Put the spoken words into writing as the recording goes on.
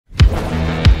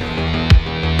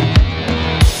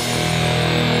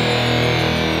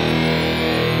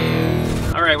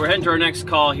heading to our next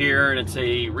call here, and it's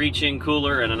a reach-in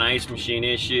cooler and an ice machine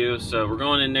issue. So we're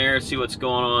going in there, see what's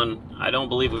going on. I don't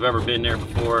believe we've ever been there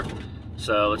before.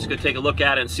 So let's go take a look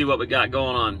at it and see what we got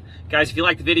going on. Guys, if you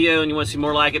like the video and you want to see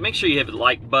more like it, make sure you hit the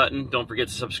like button. Don't forget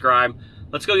to subscribe.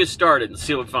 Let's go get started and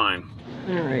see what we find.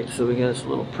 All right, so we got this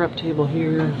little prep table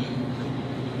here.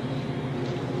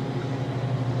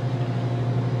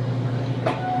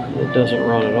 It doesn't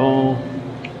run at all.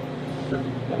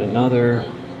 Got another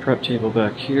prep table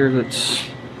back here that's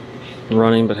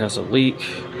running but has a leak.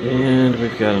 And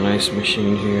we've got an ice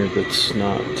machine here that's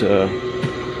not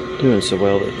doing so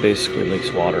well. That basically leaks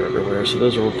water everywhere. So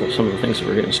those are some of the things that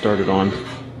we're getting started on.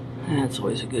 That's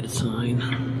always a good sign.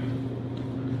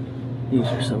 These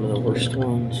are some of the worst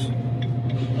ones.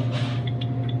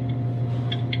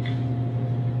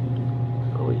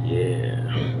 Oh yeah.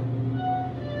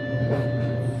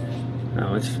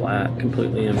 Oh, it's flat,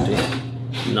 completely empty.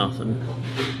 Nothing.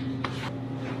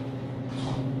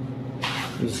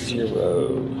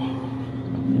 0.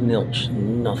 Nilch,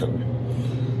 nothing.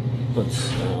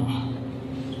 Let's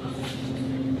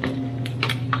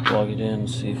plug it in and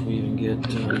see if we even get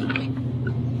the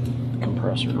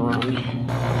compressor to run. The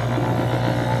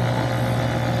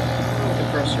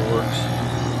compressor works.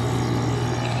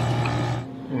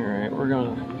 Alright, we're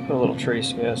going to put a little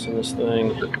trace gas in this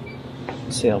thing,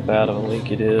 see how bad of a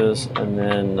leak it is, and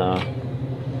then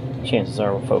chances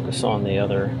are we'll focus on the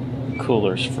other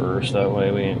coolers first. That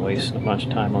way we ain't wasting a bunch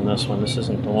of time on this one. This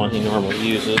isn't the one he normally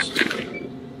uses.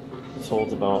 This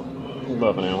holds about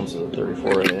 11 ounces of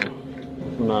 34A.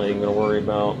 I'm not even going to worry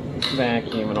about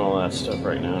vacuum and all that stuff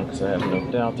right now because I have no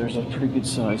doubt there's a pretty good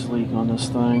sized leak on this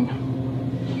thing.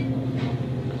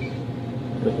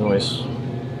 We can always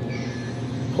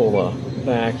pull a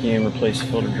vacuum, replace the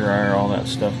filter dryer, all that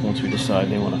stuff once we decide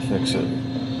they want to fix it.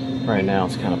 Right now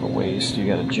it's kind of a waste. You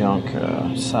got a junk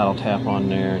saddle tap on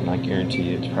there, and I guarantee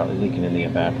you it's probably leaking in the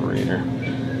evaporator.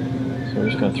 So we're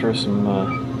just going to throw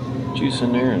some juice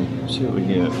in there and see what we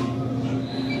get.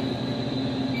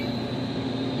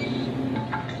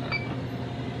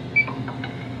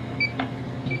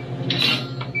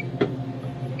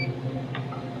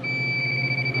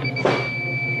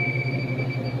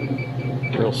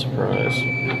 Real surprise.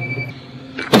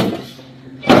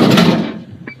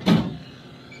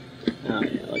 Oh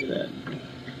yeah, look at that.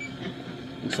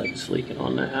 Looks like it's leaking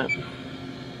on that.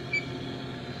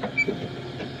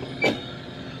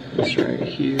 This right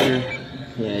here.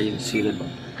 Yeah, you can see the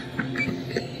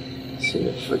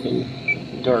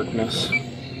freaking darkness.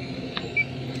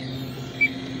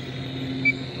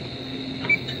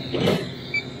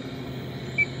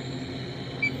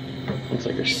 Looks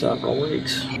like there's several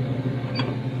leaks.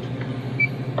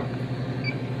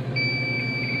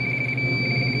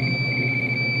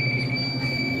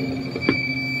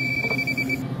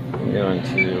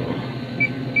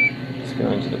 Let's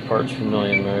go into the parts per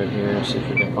million mode here and see if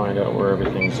we can find out where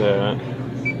everything's at.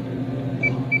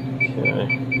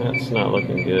 Okay, that's not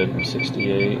looking good.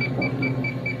 68.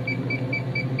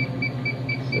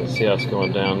 So let's see how it's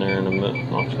going down there in the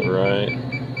middle, off to the right.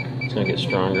 It's going to get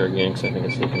stronger again because I think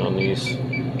it's leaking on these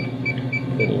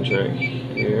fittings right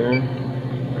here.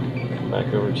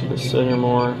 Back over to the center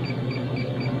more.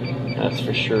 That's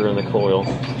for sure in the coil.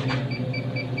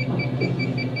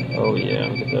 Oh yeah,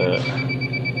 look at that.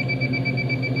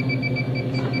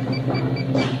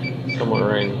 Somewhere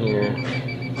right in here.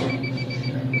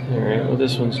 Alright, well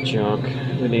this one's junk.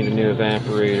 We need a new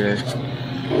evaporator.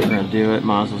 We're gonna do it.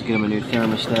 Might as well give him a new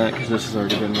thermostat because this has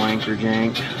already been wanker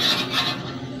jank.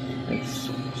 It's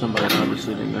somebody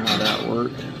obviously didn't know how that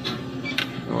worked.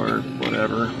 Or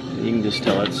whatever. You can just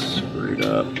tell it's screwed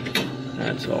up.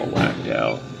 That's all whacked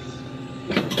out.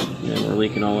 And we're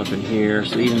leaking all up in here,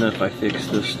 so even if I fix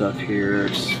this stuff here,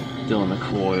 it's still in the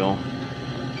coil.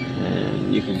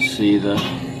 And you can see the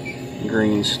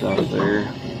green stuff there.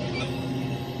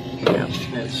 Yeah,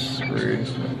 it's screwed.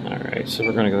 Alright, so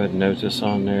we're going to go ahead and note this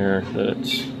on there that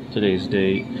it's today's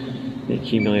date. The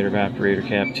accumulator evaporator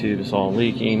cap tube is all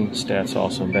leaking. Stat's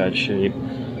also in bad shape.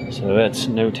 So that's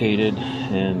notated,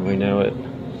 and we know it.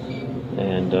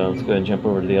 And let's go ahead and jump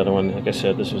over to the other one. Like I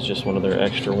said, this was just one of their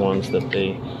extra ones that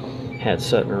they had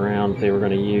sitting around they were going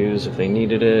to use if they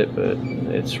needed it, but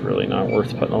it's really not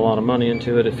worth putting a lot of money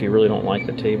into it if you really don't like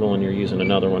the table and you're using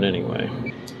another one anyway.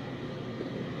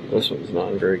 This one's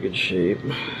not in very good shape.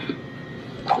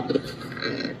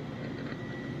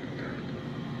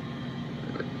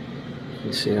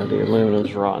 You see how the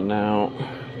aluminum's rotten out.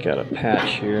 Got a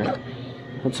patch here.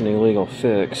 That's an illegal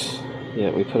fix,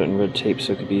 yet we put it in red tape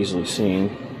so it could be easily seen.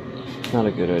 Not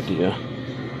a good idea.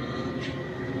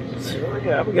 Let's see what we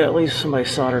got. We got at least somebody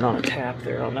soldered on a tap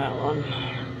there on that one.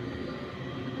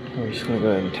 I'm just going to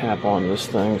go ahead and tap on this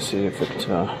thing, see if it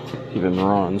even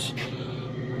runs.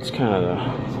 It's kind of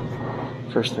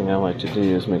the first thing I like to do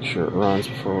is make sure it runs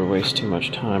before we waste too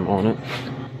much time on it.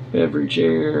 Beverage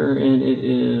air, and it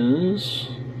is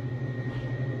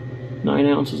 9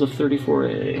 ounces of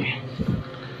 34A.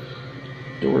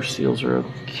 Door seals are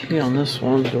okay on this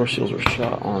one. Door seals were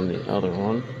shot on the other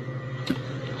one.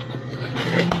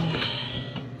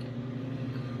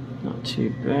 Not too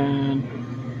bad.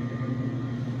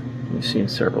 We've seen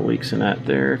several leaks in that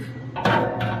there.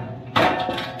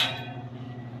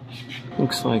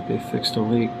 Looks like they fixed a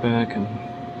leak back in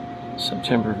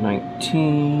September of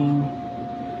 19.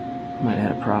 Might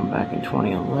have had a problem back in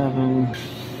 2011.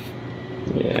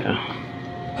 Yeah.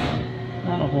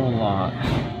 Not a whole lot.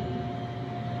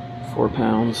 4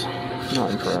 pounds.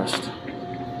 Not impressed.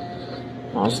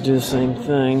 I'll just do the same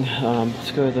thing.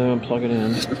 Let's go though and plug it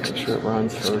in. Make sure it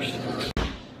runs first.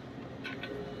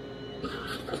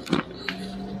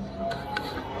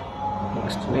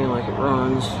 Looks to me like it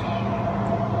runs.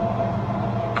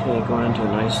 Okay, going into a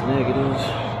nice negative.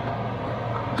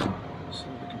 So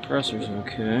the compressor's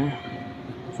okay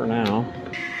for now.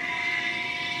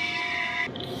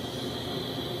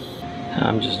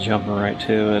 I'm just jumping right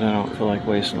to it. I don't feel like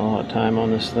wasting a lot of time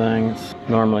on this thing.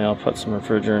 Normally I'll put some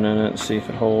refrigerant in it and see if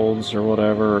it holds or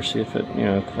whatever, or see if it, you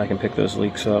know, if I can pick those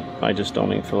leaks up. I just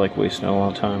don't even feel like wasting a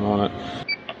lot of time on it.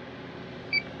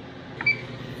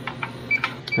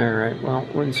 Alright, well,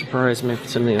 it wouldn't surprise me if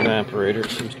it's in the evaporator.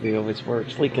 It seems to be always where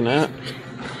it's leaking at.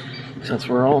 So that's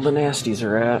where all the nasties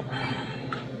are at.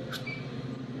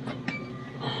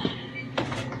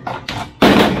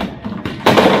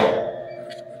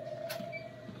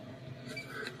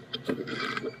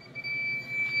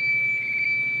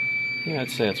 Yeah,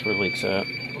 I'd say that's where it leaks at.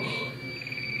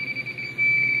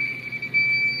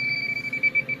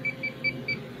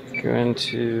 Go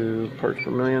into parts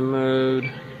per million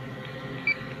mode.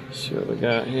 See what we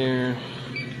got here.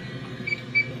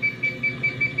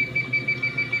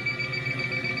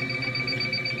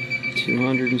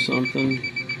 $200 and something.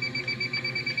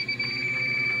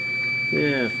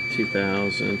 Yeah,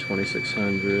 2,000,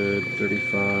 2,600,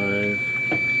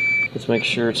 35. Let's make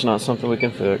sure it's not something we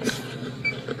can fix.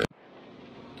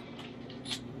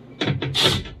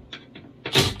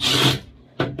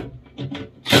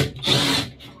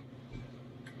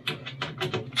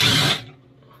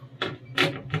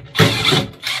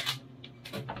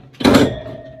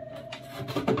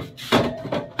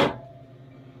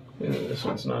 This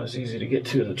one's not as easy to get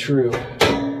to as the true.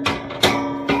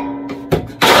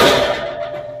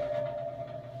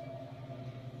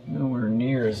 Nowhere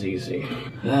near as easy.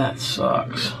 That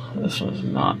sucks. This one's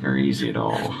not very easy at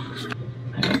all.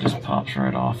 I think it just pops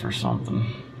right off or something.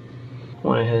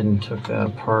 Went ahead and took that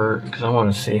apart because I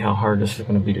want to see how hard this is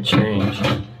going to be to change.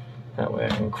 That way I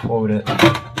can quote it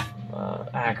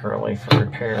accurately for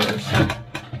repairs.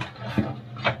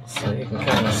 So you can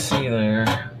kind of see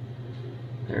there.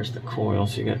 There's the coil,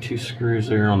 so you got 2 screws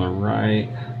there on the right.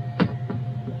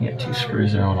 You got 2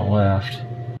 screws there on the left.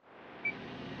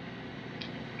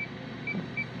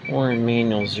 We're in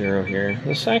manual 0 here.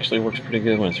 This actually works pretty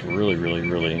good when it's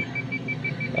really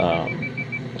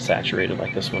saturated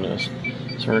like this one is.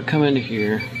 So we're gonna come into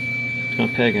here, it's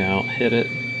gonna peg out, hit it,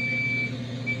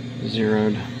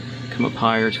 zeroed, come up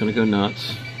higher, it's gonna go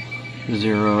nuts,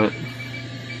 zero it,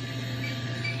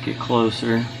 get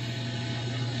closer.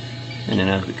 And then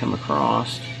as we come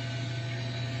across,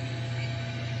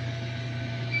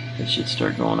 it should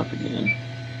start going up again.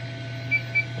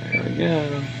 There we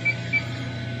go.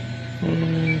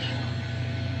 And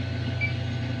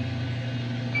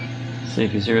see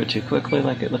if you zero it too quickly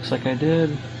like it looks like I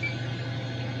did.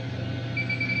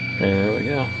 There we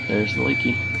go. There's the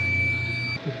leaky.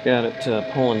 We've got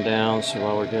it pulling down, so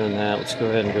while we're doing that, let's go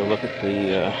ahead and go look at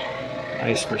the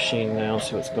ice machine now,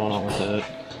 see what's going on with it.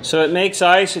 So it makes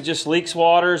ice, it just leaks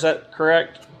water, is that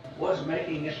correct? Was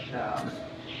making it,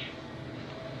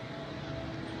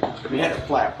 we had it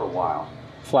flat for a while.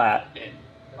 Flat? And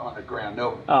on the ground,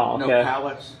 no, oh, okay. No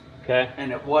pallets. Okay.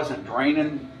 And it wasn't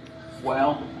draining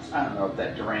well. I don't know if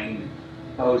that drained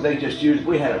hose. They just used,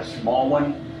 we had a small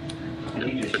one, and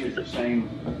he just used the same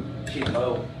cheap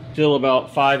hose. Still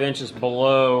about 5 inches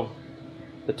below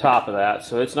the top of that,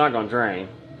 so it's not going to drain.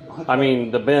 I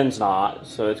mean, the bin's not,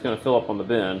 so it's going to fill up on the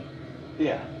bin.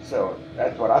 Yeah, so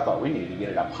that's what I thought. We needed to get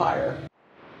it up higher.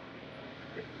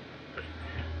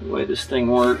 The way this thing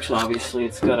works, obviously,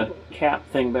 it's got a cap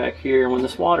thing back here. When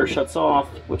this water shuts off,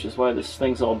 which is why this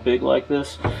thing's all big like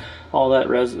this, all that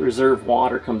reserve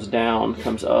water comes down,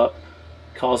 comes up,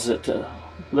 causes it to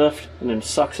lift, and then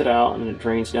sucks it out, and it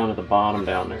drains down to the bottom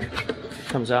down there.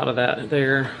 Comes out of that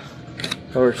there,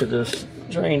 over to this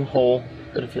drain hole.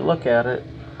 But if you look at it,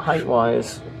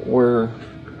 height-wise, we're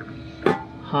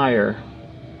higher.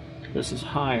 This is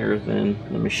higher than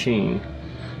the machine,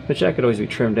 which that could always be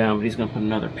trimmed down, but he's going to put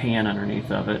another pan underneath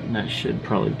of it, and that should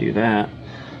probably do that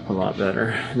a lot better.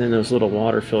 And then those little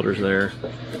water filters there,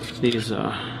 these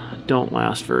don't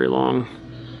last very long,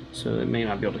 so they may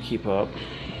not be able to keep up.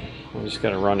 I just got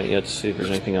to run it yet to see if there's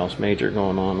anything else major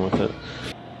going on with it.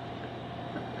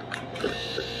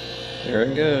 There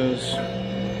it goes.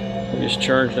 We just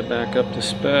charged it back up to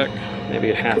spec,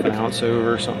 maybe a ½ ounce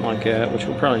over, something like that, which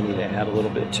we'll probably need to add a little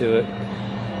bit to it.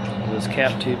 Those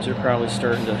cap tubes are probably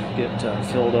starting to get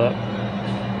filled up.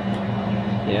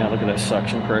 Yeah, look at that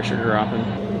suction pressure dropping.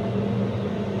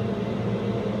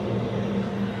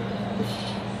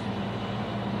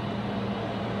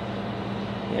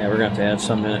 Yeah, we're going to have to add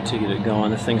some in it to get it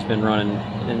going. This thing's been running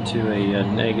into a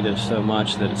negative so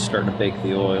much that it's starting to bake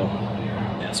the oil.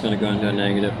 Yeah, it's going to go into a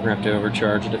negative. We're going to have to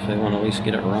overcharge it if they want to at least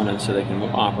get it running so they can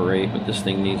operate, but this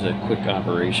thing needs a quick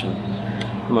operation.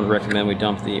 I'm going to recommend we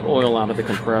dump the oil out of the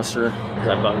compressor, because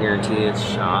I about guarantee it's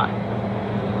shot.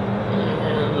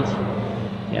 And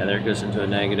yeah, there it goes into a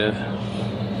negative.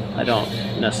 I don't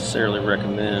necessarily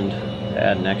recommend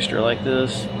adding extra like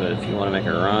this, but if you want to make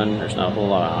it run, there's not a whole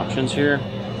lot of options here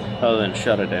other than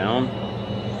shut it down.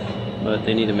 But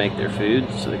they need to make their food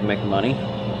so they can make money,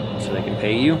 so they can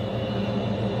pay you.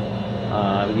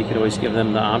 You could always give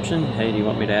them the option, hey, do you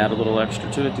want me to add a little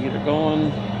extra to it to get it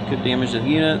going? Could damage the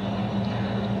unit.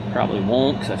 Probably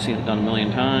won't, because I've seen it done a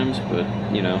million times, but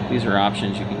you know, these are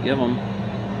options you can give them.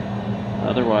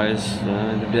 Otherwise,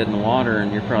 they're dead in the water,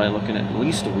 and you're probably looking at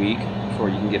least a week before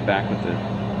you can get back with the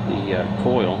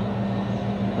coil.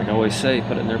 Like I always say,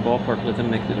 put it in their ballpark, let them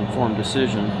make the informed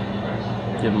decision.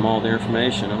 Give them all the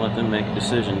information and let them make a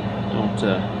decision. Don't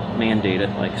mandate it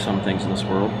like some things in this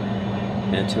world.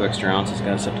 And 2 extra ounces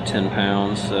got us up to 10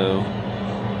 pounds, so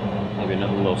maybe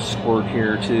another little squirt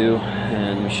here or two,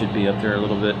 and we should be up there a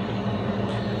little bit.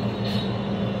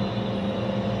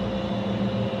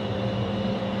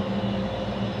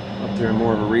 Up there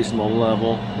more of a reasonable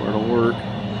level where it'll work.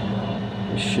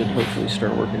 We should hopefully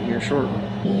start working here shortly.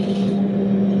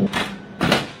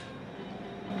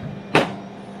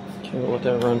 Okay, we'll let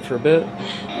that run for a bit.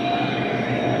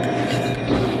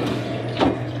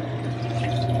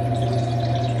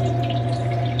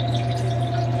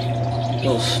 A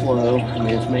little slow. I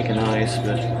mean, it's making ice,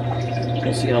 but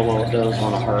you'll see how well it does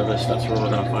on a harvest. That's where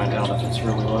we're going to find out if it's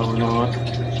really low or not.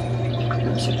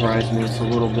 It surprised me it's a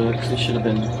little bit, because it should have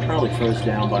been probably froze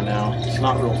down by now. It's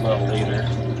not real level either.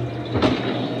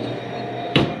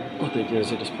 What they did is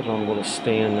they just put on a little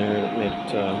stand there that made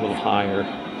it a little higher.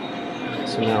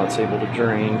 So now it's able to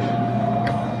drain.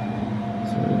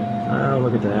 So, oh,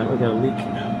 look at that. We got a leak.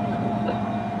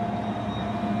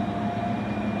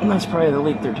 And that's probably the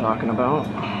leak they're talking about.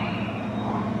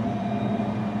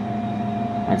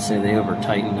 I'd say they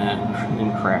over-tightened that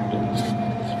and cracked it.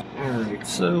 Alright,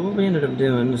 so what we ended up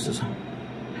doing, this is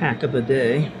hack of the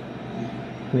day.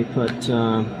 We put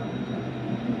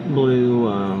blue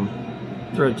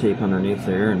thread tape underneath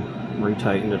there and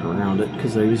retightened it around it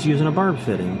because I was using a barb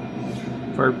fitting.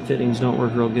 Barb fittings don't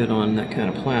work real good on that kind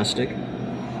of plastic.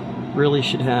 Really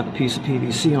should have a piece of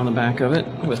PVC on the back of it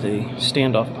with a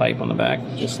standoff pipe on the back,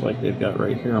 just like they've got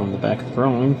right here on the back of the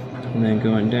drawing. And then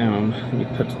going down, and you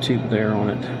put the tube there on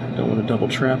it. Don't want to double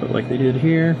trap it like they did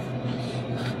here.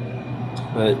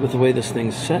 But with the way this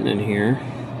thing's setting in here,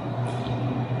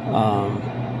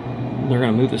 they're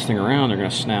going to move this thing around, they're going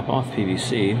to snap off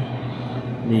PVC.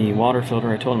 The water filter,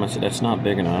 I told them, I said that's not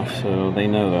big enough, so they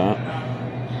know that.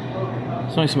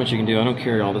 There's only so much you can do. I don't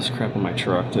carry all this crap in my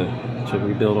truck to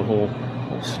rebuild a whole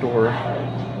store.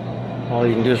 All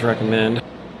you can do is recommend,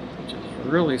 which is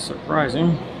really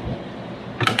surprising.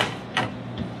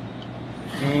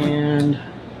 And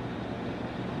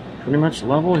pretty much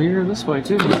level here this way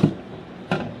too.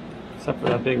 Except for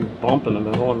that big bump in the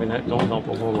middle. I mean, that don't help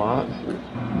a whole lot.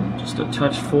 Just a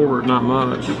touch forward, not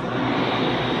much.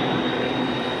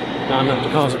 Not enough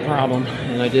to cause a problem.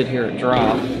 And I did hear it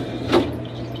drop.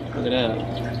 Look at that.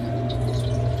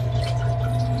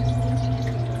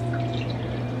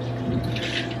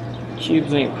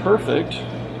 Cubes ain't perfect,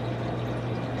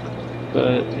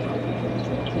 but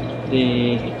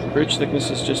the bridge thickness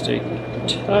is just a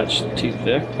touch too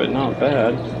thick, but not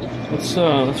bad. Let's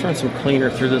run some cleaner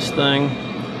through this thing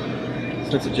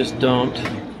since it just dumped. See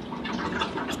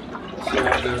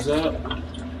how it goes up,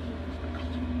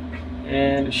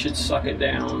 and it should suck it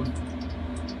down.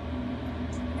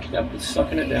 Yep, it's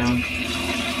sucking it down.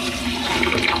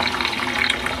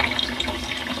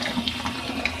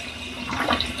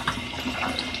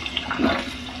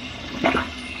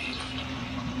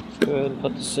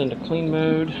 put this into clean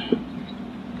mode.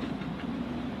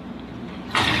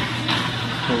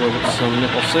 We'll go get some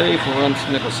nickel safe and run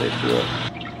some nickel safe through it.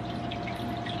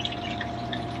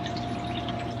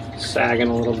 Sagging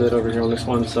a little bit over here on this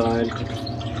one side,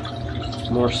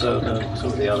 more so than some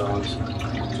of the other ones.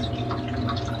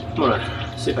 I'm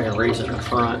gonna see if I can raise it in the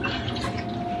front.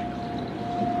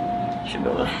 Should be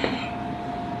able to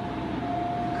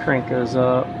crank those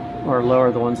up or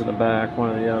lower the ones in the back, one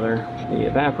or the other. The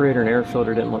evaporator and air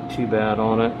filter didn't look too bad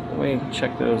on it. We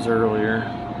checked those earlier.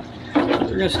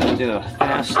 We're just going to do a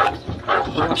fast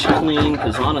brush clean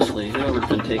because honestly, whoever's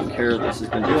been taking care of this has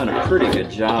been doing a pretty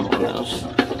good job on this.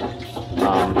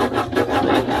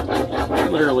 They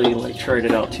literally like tried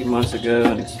it out 2 months ago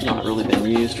and it's not really been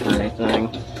used for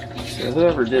anything. So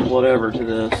whoever did whatever to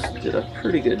this did a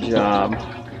pretty good job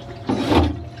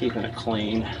keeping it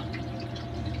clean.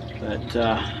 But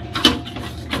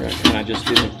we're going to kind of just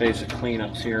do the basic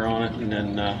cleanups here on it and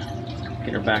then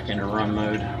get her back into run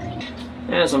mode.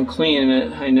 As I'm cleaning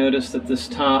it, I noticed that this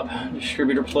top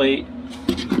distributor plate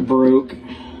broke.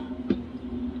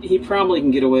 He probably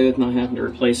can get away with not having to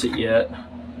replace it yet.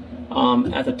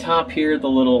 At the top here, the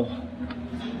little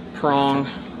prong,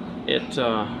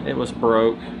 it was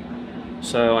broke.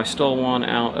 So I stole one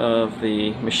out of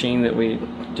the machine that we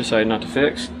decided not to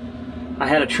fix. I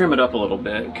had to trim it up a little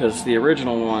bit because the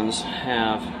original ones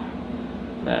have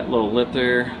that little lip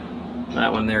there.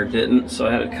 That one there didn't, so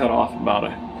I had to cut off about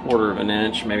 1/4 of an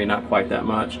inch, maybe not quite that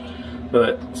much.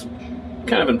 But it's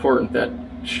kind of important that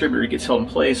distributor gets held in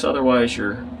place, otherwise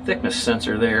your thickness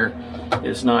sensor there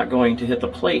is not going to hit the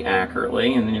plate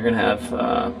accurately, and then you're going to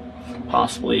have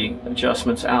possibly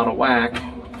adjustments out of whack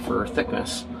for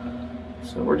thickness.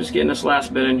 So we're just getting this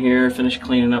last bit in here, finished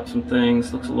cleaning up some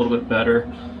things, looks a little bit better.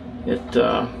 It,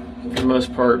 for the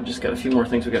most part, just got a few more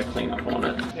things we got to clean up on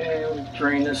it. Okay, we'll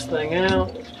drain this thing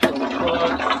out, fill the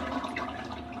plug,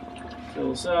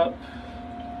 fills up,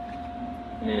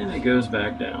 and it goes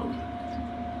back down.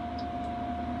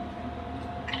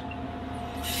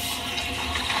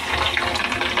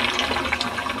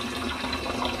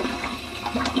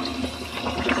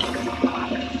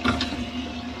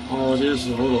 All it is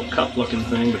a little cup looking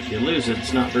thing, but if you lose it,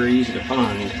 it's not very easy to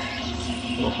find.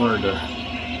 A little hard to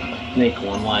make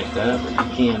one like that, but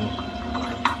you can.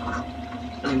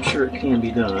 I'm sure it can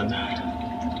be done.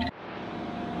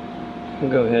 We'll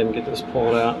go ahead and get this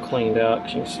pulled out, cleaned out,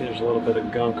 because you can see there's a little bit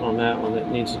of gunk on that one that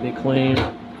needs to be cleaned.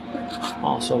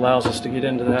 Also allows us to get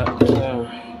into that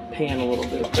pan a little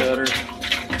bit better.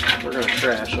 We're going to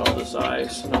trash all this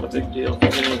ice. Not a big deal if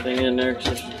there's anything in there,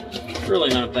 because there's really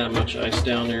not that much ice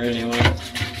down there anyway.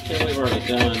 And we've already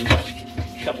done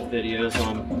a couple videos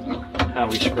on how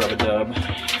we scrub a dub.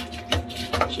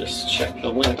 Just check the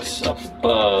links up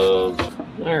above.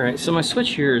 Alright, so my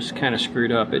switch here is kind of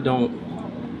screwed up. It won't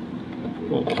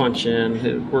punch in.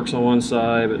 It works on one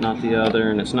side but not the other,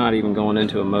 and it's not even going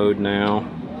into a mode now.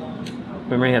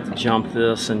 We may have to jump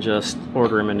this and just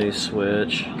order him a new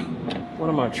switch. What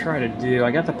I'm going to try to do,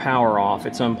 I got the power off,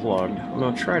 it's unplugged. I'm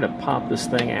going to try to pop this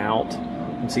thing out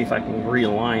and see if I can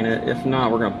realign it. If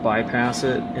not, we're going to bypass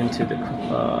it into the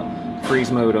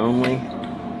freeze mode only.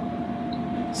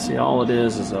 See, all it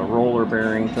is a roller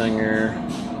bearing thing here,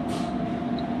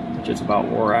 which is about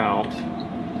wore out,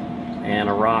 and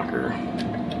a rocker.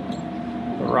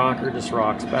 The rocker just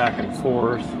rocks back and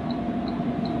forth,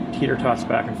 teeter-tots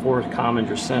back and forth, commons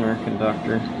your center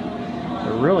conductor.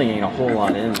 There really ain't a whole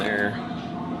lot in there.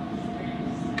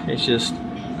 It's just,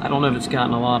 I don't know if it's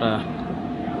gotten a lot of,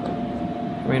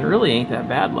 I mean, it really ain't that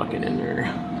bad looking in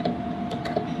there.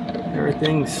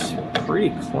 Everything's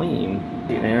pretty clean.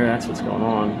 There, that's what's going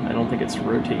on. I don't think it's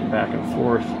rotating back and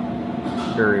forth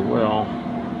very well.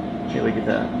 Okay, we get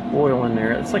that oil in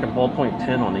there. It's like a ballpoint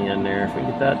pen on the end there. If we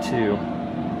get that to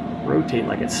rotate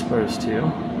like it's supposed to.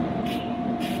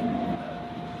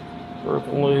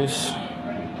 Broken loose.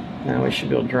 Now we should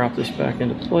be able to drop this back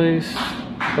into place.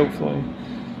 Hopefully.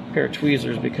 A pair of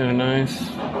tweezers would be kind of nice.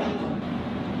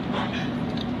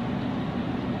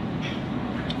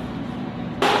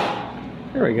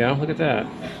 There we go, look at that.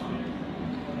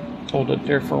 Hold it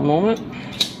there for a moment.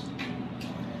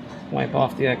 Wipe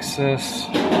off the excess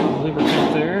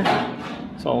lubricant there.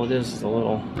 That's all it is a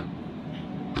little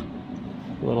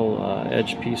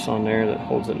edge piece on there that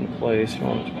holds it in place. You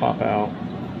don't want it to pop out.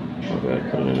 I'll go ahead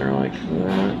and put it in there like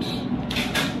that.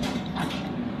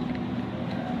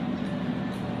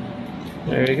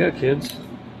 There you go, kids.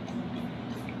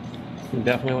 You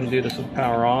definitely want to do this with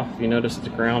power off. You notice the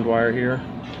ground wire here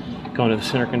going to the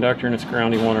center conductor, and it's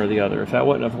grounding one or the other. If that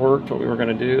wouldn't have worked, what we were going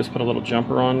to do is put a little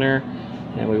jumper on there,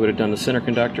 and we would have done the center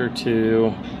conductor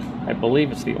to I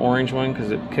believe it's the orange one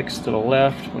because it kicks to the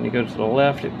left. When you go to the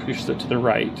left, it pushes it to the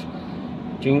right.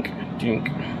 Jink, jink.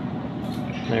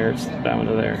 There, it's down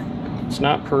to there. It's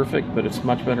not perfect, but it's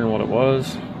much better than what it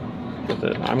was.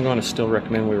 But I'm going to still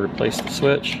recommend we replace the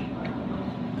switch.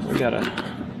 We got a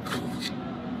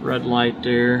red light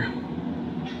there.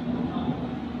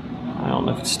 I don't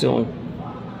know if it's still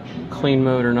in clean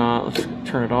mode or not. Let's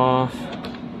turn it off.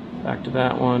 Back to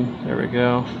that one. There we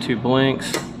go. 2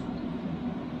 blinks.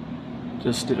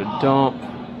 Just did a dump.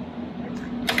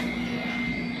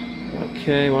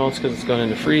 Okay, well, it's because it's gone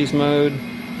into freeze mode.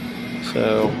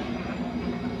 So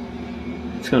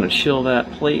it's going to chill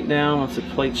that plate down. Once the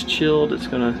plate's chilled, it's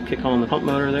going to kick on the pump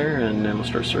motor there, and then we'll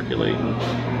start circulating.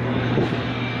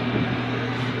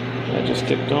 That just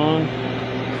kicked on.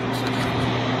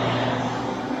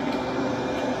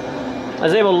 I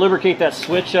was able to lubricate that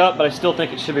switch up, but I still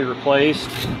think it should be replaced.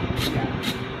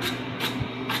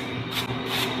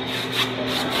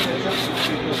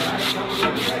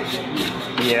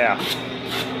 Yeah.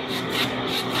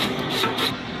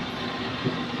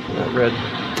 That red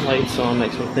light's on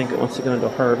makes me think it wants to go into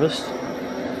harvest.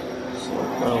 So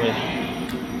probably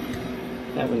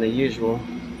having the usual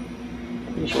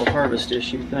harvest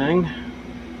issue thing.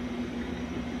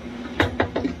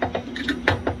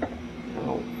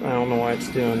 I don't know why it's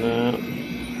doing that.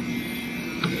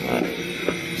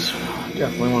 It's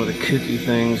definitely one of the kooky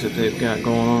things that they've got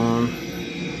going on.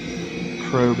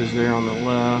 Probe is there on the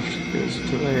left, goes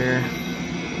to there.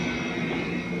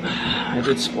 I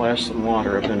did splash some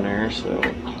water up in there, so.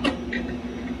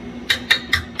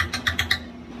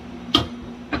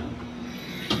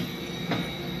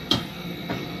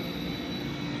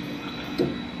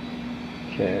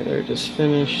 Okay, they're just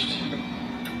finished.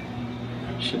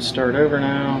 Should start over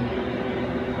now.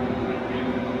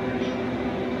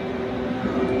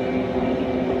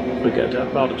 We got that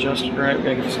about adjusted right. We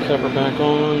gotta get this cover back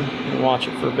on and watch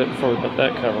it for a bit before we put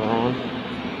that cover on.